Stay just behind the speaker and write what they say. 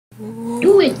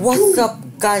Do it. What's up,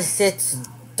 guys? It's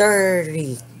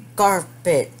Dirty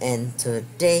Carpet, and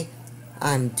today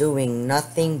I'm doing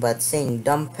nothing but saying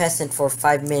dumb peasant for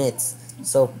 5 minutes.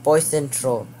 So, voice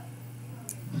intro.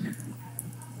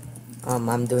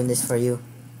 I'm doing this for you.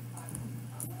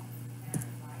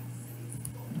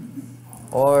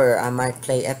 Or I might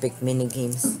play epic mini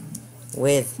games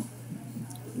with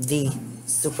the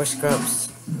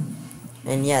SuperScrubz.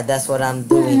 And yeah, that's what I'm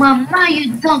doing. Mama,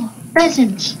 you dumb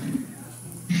peasants.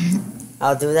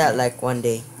 I'll do that like one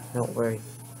day. Don't worry.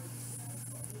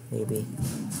 Maybe.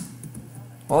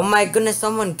 Oh my goodness,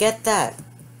 someone get that!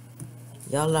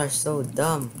 Y'all are so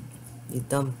dumb. You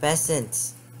dumb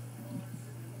peasants.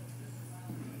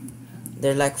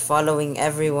 They're like following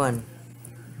everyone.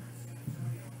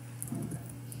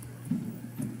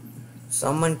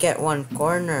 Someone get one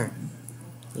corner.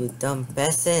 You dumb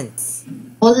peasants.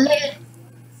 Ole.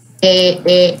 Get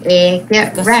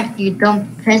wrecked, you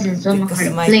dumb peasants. Don't know how Because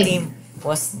to my play. team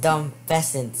was dumb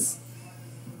peasants.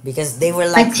 Because they were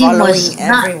My like team following was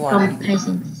not everyone. dumb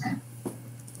peasants.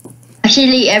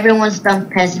 Actually, everyone's dumb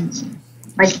peasants.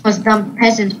 My team was dumb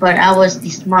peasants, but I was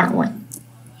the smart one.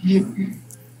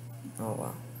 Oh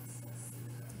wow.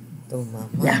 Dumb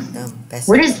Yeah. peasants.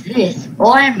 What is this? Oh,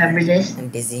 I remember this.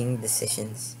 And dizzying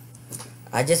decisions.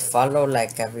 I just follow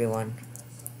like everyone.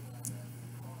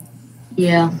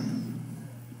 Yeah.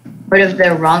 What if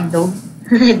they're wrong though?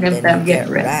 Then Then you get get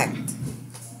wrecked. wrecked.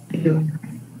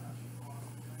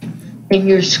 Then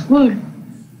you're screwed.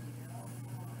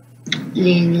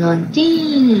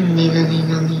 Lilontin,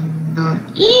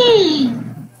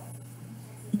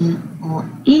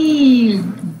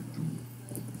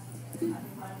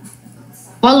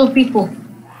 Follow people.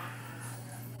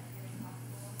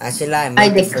 Actually, I I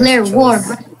made the declare first war.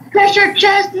 choice. Treasure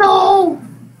chest, no!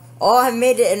 Oh, I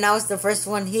made it and I was the first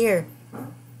one here.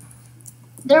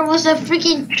 There was a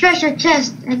freaking treasure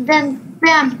chest, and then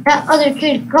bam, that other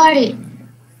kid got it.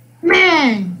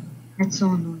 Man, that's so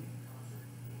annoying.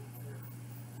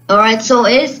 Alright, so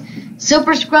is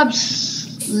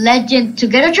SuperScrubz legend to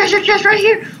get a treasure chest right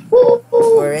here? Woo,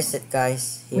 woo. Where is it,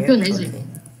 guys? Here? Which one is it?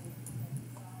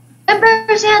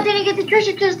 Embarrassing, I didn't get the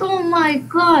treasure chest. Oh my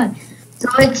god. So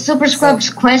it's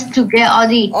SuperScrubz quest to get all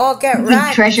the Oh, get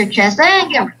wrecked! treasure chests.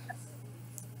 And get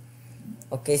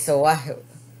Okay, so what?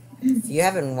 If you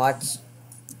haven't watched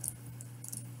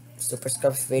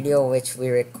SuperScrubz video, which we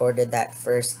recorded that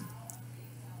first,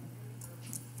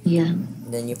 yeah.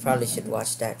 then you probably should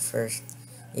watch that first.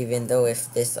 Even though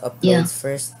if this uploads Yeah.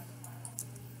 first.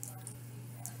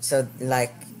 So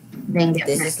like, Then get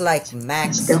this wrecked. is like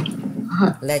max Still.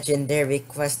 legendary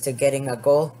quest to getting a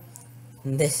goal.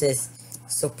 And this is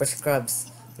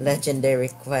SuperScrubz legendary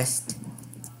quest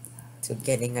to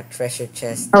getting a treasure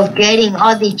chest. Of getting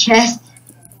all the chests.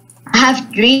 I have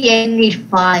 3 and need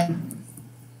 5.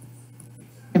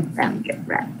 And bam, get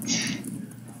wrecked.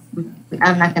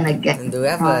 I'm not gonna get And do we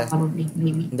have a probably,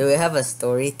 maybe. do we have a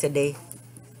story today?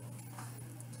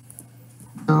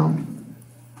 No.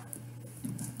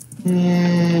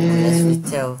 Unless we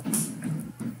tell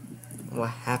what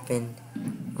happened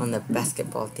on the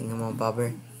basketball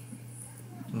thingamabobber.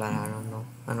 But I don't know.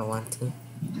 I don't want to.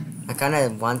 I kinda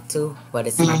want to, but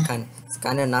it's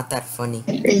kinda not that funny.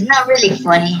 It's not really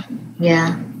funny.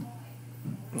 Yeah.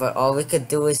 But all we could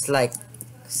do is like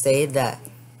say that.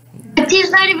 The team's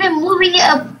not even moving it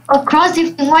across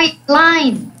the white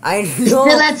line. I Still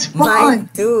know. at spawn. Mine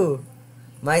too.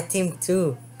 My team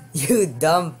too. You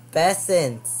dumb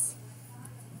peasants.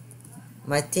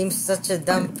 My team's such a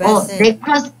dumb Oh, peasant. they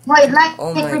crossed the white line.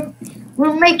 Oh my.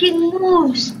 We're making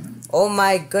moves. Oh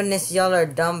my goodness, y'all are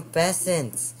dumb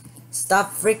peasants.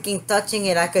 Stop freaking touching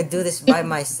it. I could do this by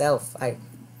myself. I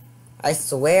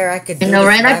swear I could do You know,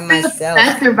 this right? by I feel myself.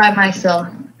 faster by myself.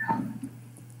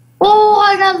 Oh,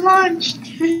 I got launched.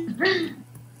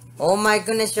 Oh my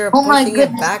goodness, you're Oh my pushing it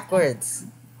goodness. backwards.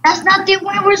 That's not the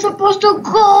way we're supposed to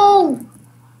go.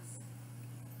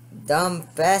 Dumb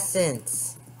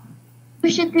peasants.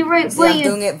 Push it the right See, way. I'm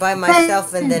doing it by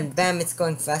myself and then bam, it's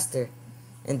going faster.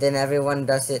 And then everyone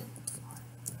does it.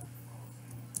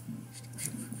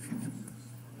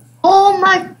 Oh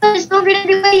my goodness, don't get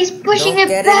in the way. He's pushing Don't it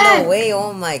get back. in the way.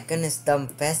 Oh my goodness, dumb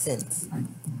peasants.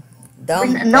 Dumb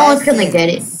peasants. No one's gonna get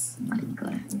it. Oh my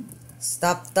god.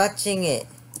 Stop touching it.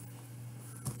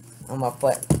 I'm gonna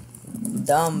put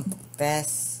dumb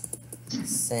peasants.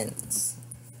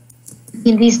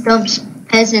 These dumb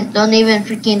peasants don't even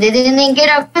freaking, they didn't even get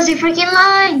across the freaking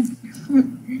line.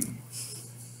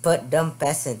 Put dumb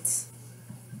peasants.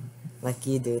 Like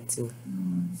you do too.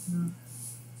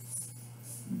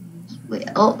 Wait,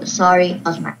 oh, sorry, that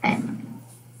was my bad.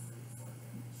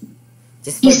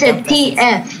 Just He put said dumb peasants.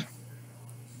 TF.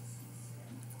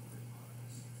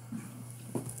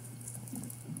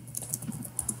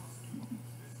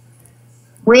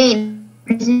 Wait,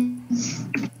 peasants.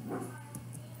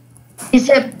 He's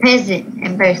a peasant.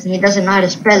 Embarrassing. He doesn't know how to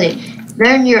spell it.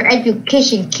 Learn your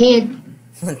education, kid.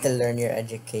 Want to learn your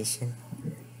education.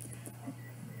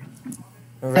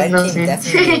 Makes Red no team sense.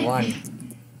 definitely won.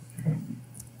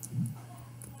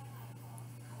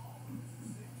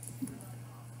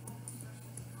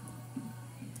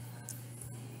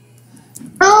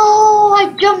 Oh,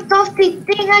 I jumped off the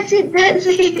thing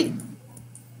accidentally.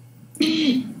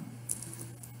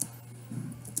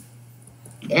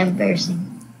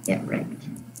 Embarrassing. Get right.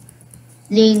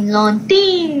 Ling long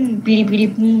ting. Bidi bidi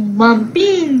boom bum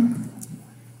bing.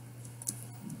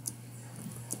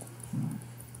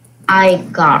 I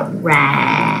got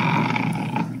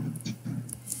wrecked.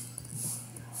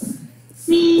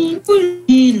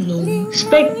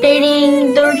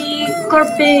 Spectating dirty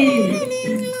carpet.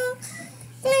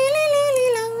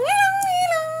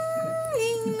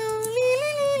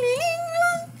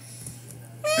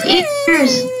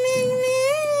 Ears.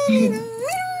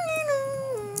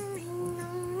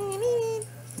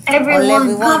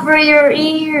 Everyone, cover your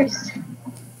ears.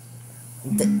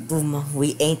 Tuma,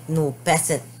 we ain't no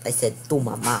peasant. I said to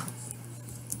mama.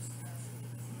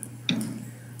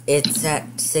 It's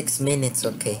at 6 minutes,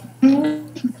 okay.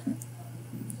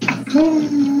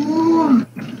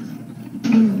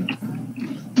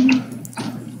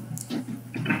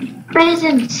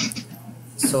 Presents.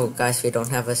 So guys, we don't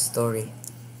have a story.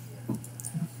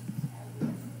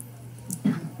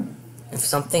 If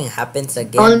something happens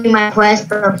again, Only my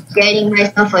quest of getting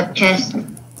myself a chest.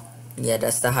 yeah,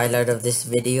 that's the highlight of this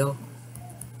video.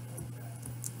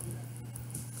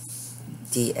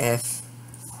 DF.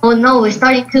 Oh no, it's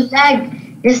starting to lag.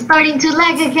 It's starting to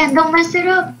lag again. Don't mess it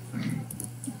up.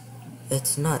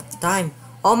 It's not time.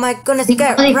 Oh my goodness, The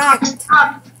get only car wrecked.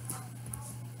 stopped.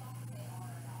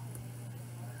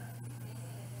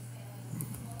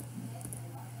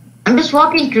 I'm just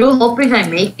walking through, hoping I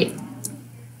make it.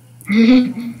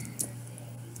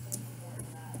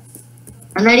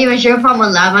 I'm not even sure if I'm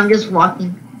alive. I'm just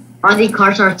walking. All the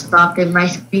cars are stopped in my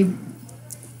screen.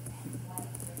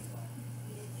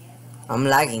 I'm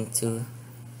lagging too.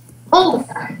 Oh,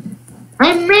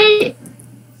 I made it.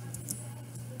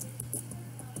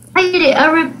 I did it.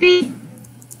 I repeat.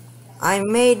 I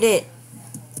made it.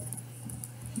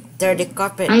 Dirty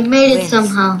carpet. I made it wins.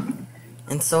 somehow.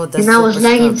 And so does And I was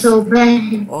lagging SuperScrubz. so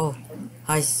bad. Oh,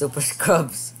 hi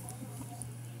SuperScrubz.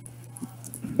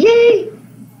 Yay!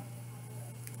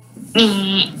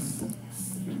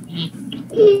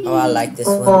 Oh, I like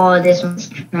this one. Oh, this one's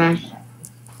trash.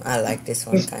 I like this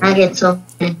one This kind I of. get so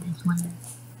mad. This one.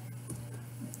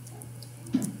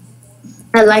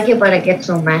 I like it, but I get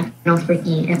so mad. No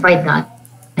freaking. If I die.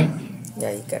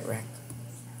 Yeah, you get wrecked.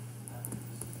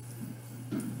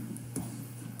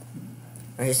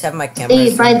 I just have my camera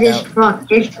Hey, buy zoomed this out. rock.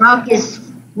 This rock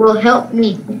will help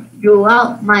me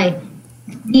throughout my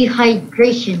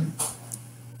dehydration.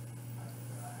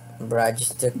 Bro, I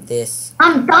just took this.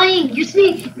 I'm dying. You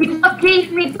see, the rock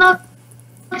gave me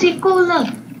toxic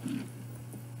cola.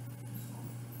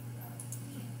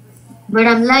 But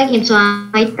I'm lagging, so I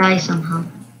might die somehow.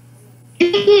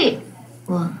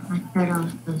 Oh, I thought I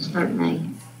was going to start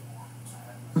lagging.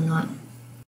 I'm not.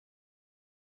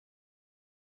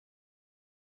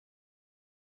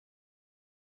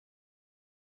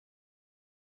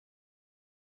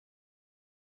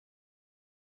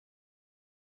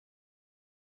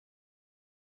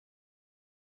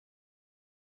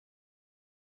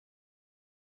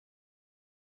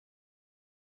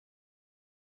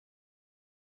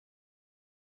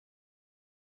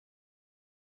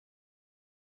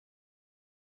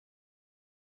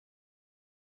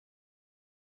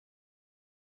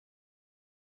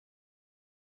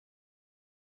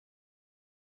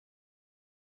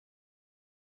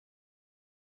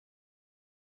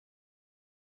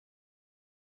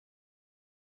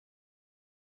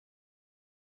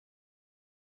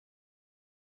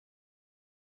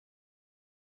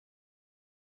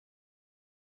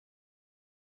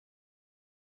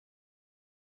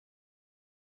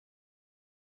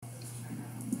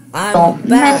 I'm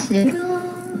back. Mess it.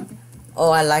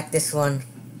 Oh, I like this one.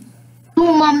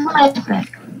 Oh, my mind's back.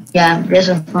 Yeah, this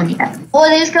one's funny. Oh,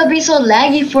 this could be so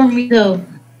laggy for me though.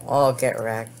 Oh, get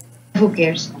wrecked. Who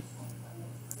cares?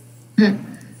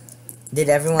 Did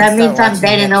everyone That start means I'm watching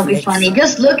dead and it'll be Netflix? funny.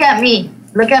 Just look at me.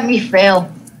 Look at me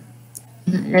fail.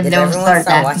 And Did they'll everyone start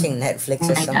start laughing. watching Netflix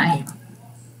when or I something? die.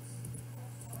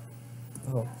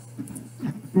 Oh.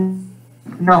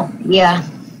 No, yeah.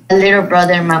 My little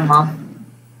brother and my mom.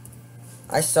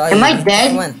 I saw Am you. I You dead?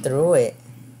 just went through it.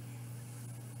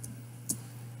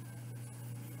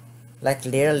 Like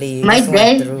literally, you Am I just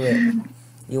dead? went through it.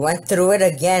 You went through it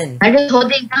again. I'm just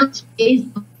holding down space.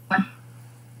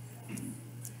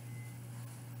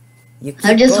 You keep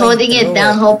I'm just going holding it through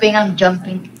down, it. hoping I'm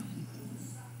jumping.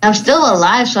 I'm still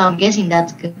alive, so I'm guessing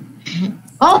that's good.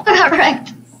 Oh, I got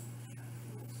wrecked.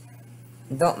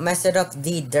 Don't mess it up,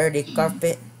 the dirty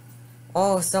carpet.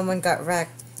 Oh, someone got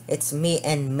wrecked. It's me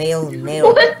and male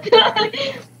nail. What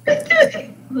the?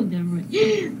 Oh, never mind.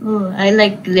 Oh, I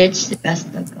like glitched the best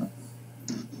of them.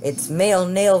 It's male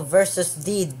nail versus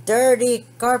the dirty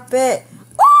carpet.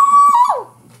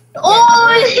 Oh!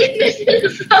 Oh, this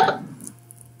is so...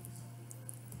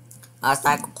 I was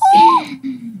like, oh!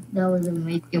 That was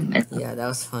amazing. Yeah, that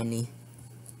was funny.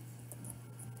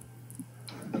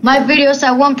 My video's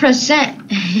at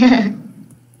 1%.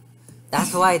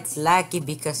 That's why it's laggy,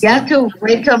 because You have to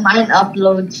wait till mine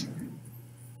uploads.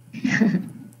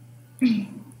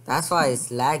 that's why it's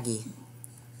laggy.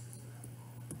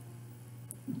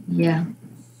 Yeah.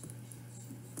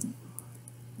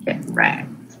 Get wrecked.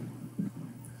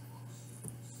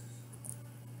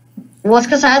 Well, it's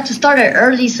because I had to start it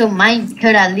early so mine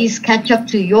could at least catch up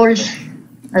to yours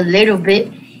a little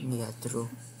bit. Yeah, true.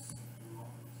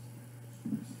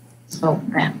 So,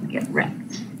 bam, get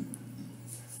wrecked.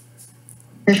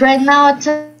 Because right now it's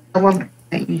at 1%,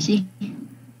 you see?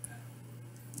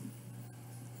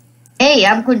 Hey,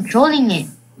 I'm controlling it.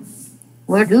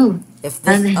 Where do? If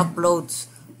this uploads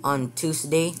on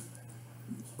Tuesday,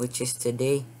 which is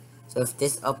today, so if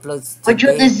this uploads Which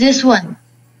one today, is this one?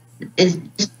 Is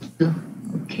this two?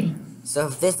 Okay. so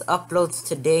if this uploads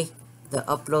today, the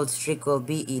upload streak will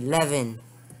be 11.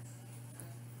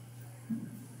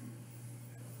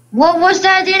 What was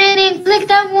that? I didn't even click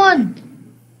that one.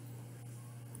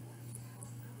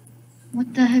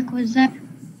 What the heck was that?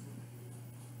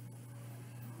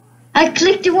 I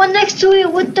clicked the one next to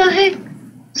it. What the heck?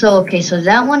 So, okay, so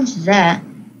that one's that.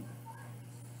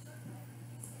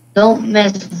 Don't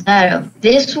mess that up.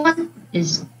 This one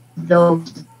is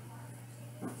those. You're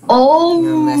Oh,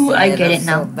 messing I it get up it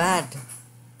now. so bad.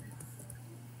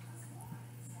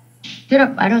 Shut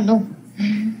up, I don't know.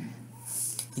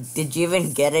 Did you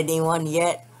even get anyone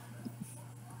yet?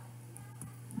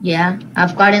 Yeah,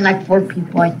 I've gotten like 4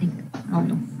 people, I think. I don't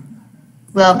know.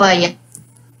 Well, but yeah,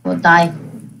 we'll die.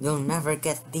 You'll never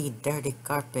get the dirty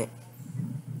carpet.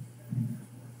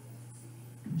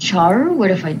 Char, what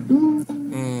if I do?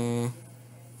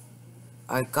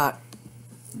 I got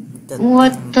the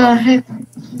What the heck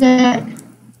is that?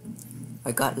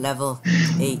 I got level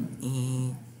 8.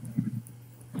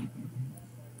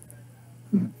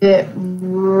 Get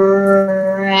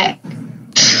wrecked.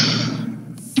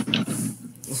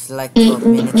 It's like 12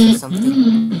 minutes or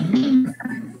something.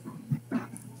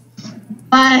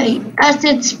 Bye,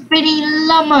 acid spitting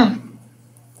llama.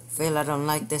 Fail, I don't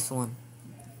like this one.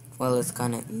 Well, it's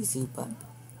kinda easy, but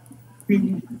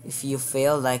if you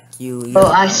fail, like you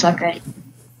Oh, I suck at it.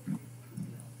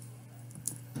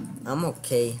 I'm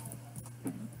okay.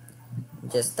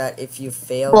 Just that if you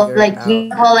fail, Well, you're like out.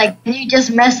 you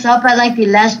just mess up at like the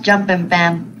last jump and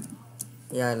bam.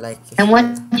 Yeah, like. And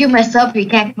once you mess up, you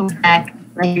can't come back.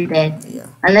 Like you're dead. Yeah.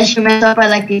 Unless you mess up at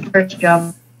like the first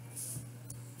jump.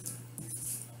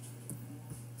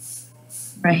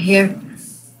 Right here.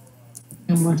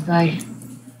 Almost died.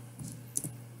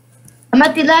 I'm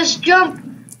at the last jump.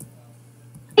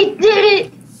 I did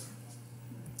it.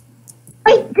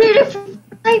 I did it for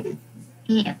life.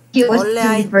 Yeah, it was Only the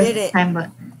I first did it. time,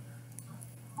 but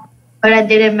I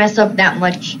didn't mess up that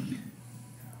much.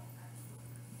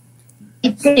 I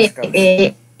did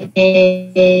it.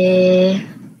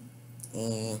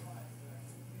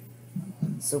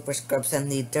 SuperScrubz and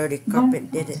the dirty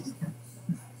carpet did it.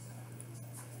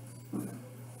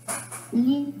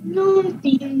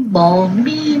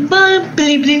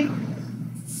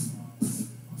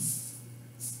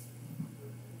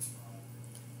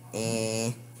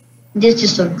 This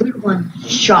is a good one.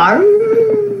 Sharp.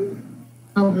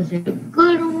 How was it a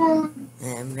good one?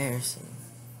 Embarrassing.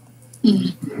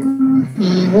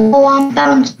 Oh, I'm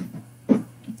bouncing.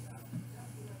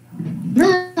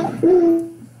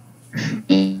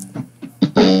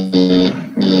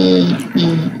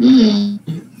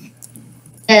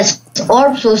 Yes,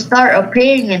 orbs will start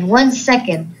appearing in 1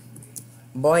 second.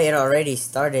 Boy, it already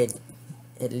started.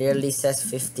 It literally says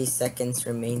 50 seconds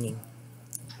remaining.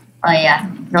 Oh yeah,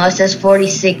 no, it says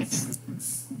 46.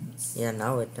 Yeah,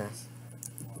 now it does.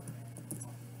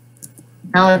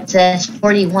 Now it says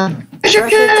 41. Treasure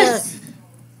chest!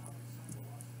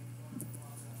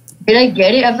 Did I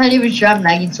get it? I'm not even sure. I'm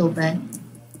lagging so bad.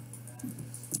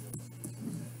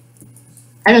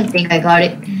 I don't think I got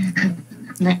it.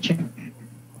 I'm not sure.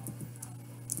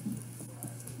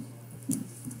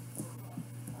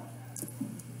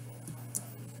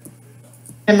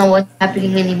 don't know what's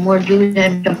happening anymore, dude.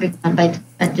 I'm jumping on by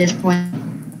at this point.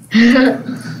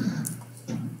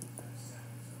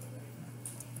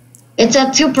 It's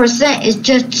at 2%. It's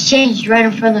just changed right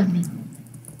in front of me.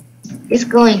 It's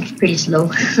going pretty slow.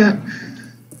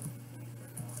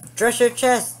 Treasure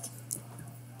chest.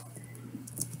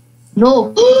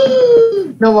 No.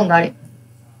 No one got it.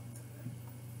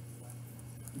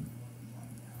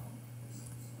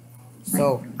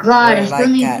 So God, I we're still like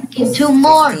need at 2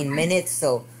 more. 15 minutes.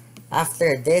 So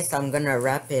after this, I'm gonna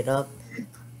wrap it up.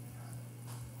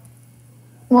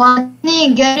 Well, I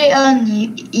didn't get it on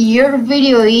your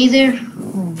video either.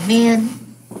 Oh man.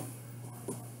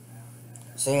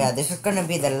 So yeah, this is gonna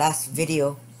be the last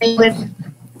video. Anyway,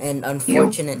 And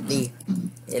unfortunately,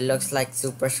 it looks like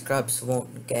SuperScrubz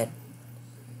won't get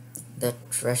the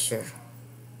treasure.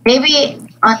 maybe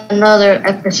on another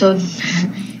episode.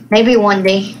 Maybe one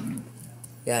day.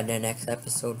 Yeah, the next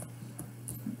episode.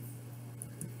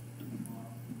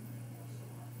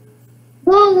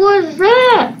 What was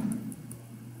that?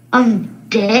 I'm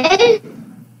dead?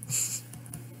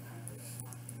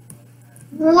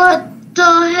 What the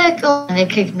heck? Oh, and they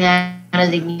kicked me out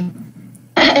of the game.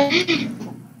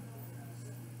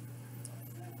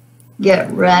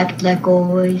 Get wrecked like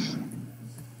always.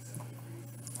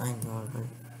 I know, right?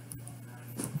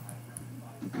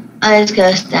 I just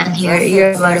gotta stand here.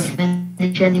 You're about to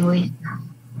finish anyway.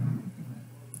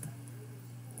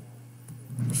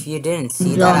 If you didn't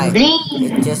see that,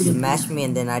 it just smashed me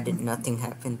and then nothing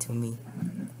happened to me.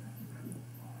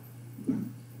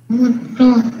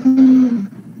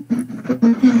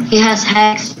 He has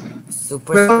hacks.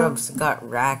 SuperScrubz got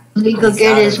racked. He could He's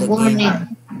get out his of the warning.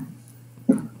 game.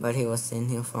 But he was in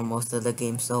here for most of the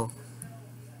game, so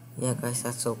yeah guys,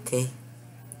 that's okay.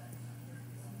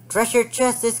 Treasure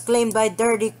chest is claimed by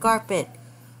Dirty Carpet.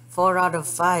 4 out of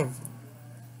 5.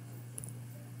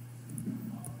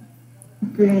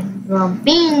 Okay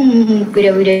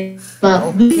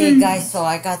guys, so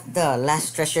I got the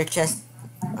last treasure chest.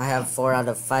 I have 4 out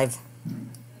of 5.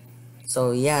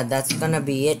 So yeah, that's gonna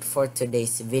be it for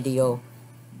today's video.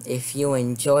 If you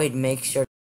enjoyed, make sure